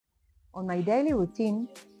On my daily routine,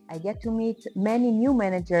 I get to meet many new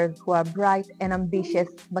managers who are bright and ambitious,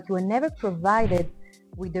 but were never provided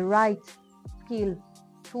with the right skills,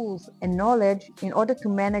 tools, and knowledge in order to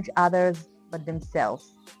manage others but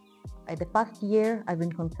themselves. The past year, I've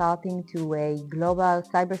been consulting to a global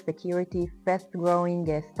cybersecurity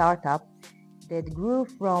fast-growing startup that grew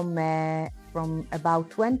from about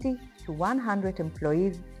 20 to 100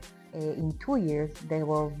 employees in 2 years. They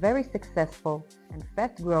were very successful and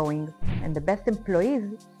fast-growing, and the best employees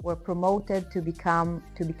were promoted to become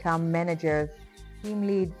managers, team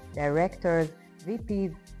leads, directors,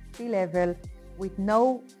 VPs, C-level, with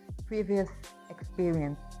no previous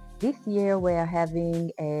experience. This year we are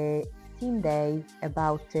having a team day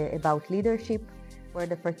about leadership, where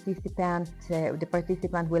the participant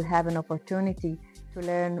will have an opportunity to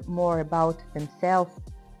learn more about themselves,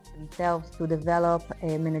 to develop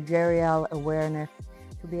a managerial awareness,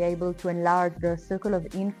 to be able to enlarge their circle of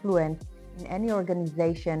influence in any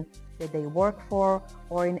organization that they work for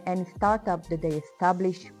or in any startup that they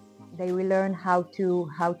establish. They will learn how to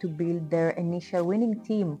build their initial winning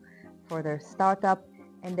team for their startup,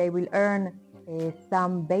 and they will earn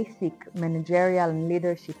some basic managerial and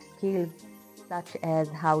leadership skills, such as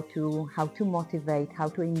how to motivate, how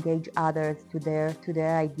to engage others to their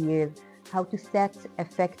ideas, how to set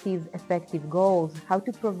effective goals, how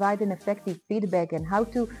to provide an effective feedback, and how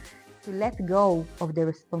to let go of the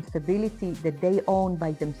responsibility that they own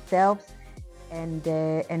by themselves, and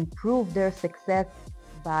prove their success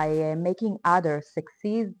by making others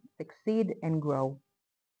succeed and grow.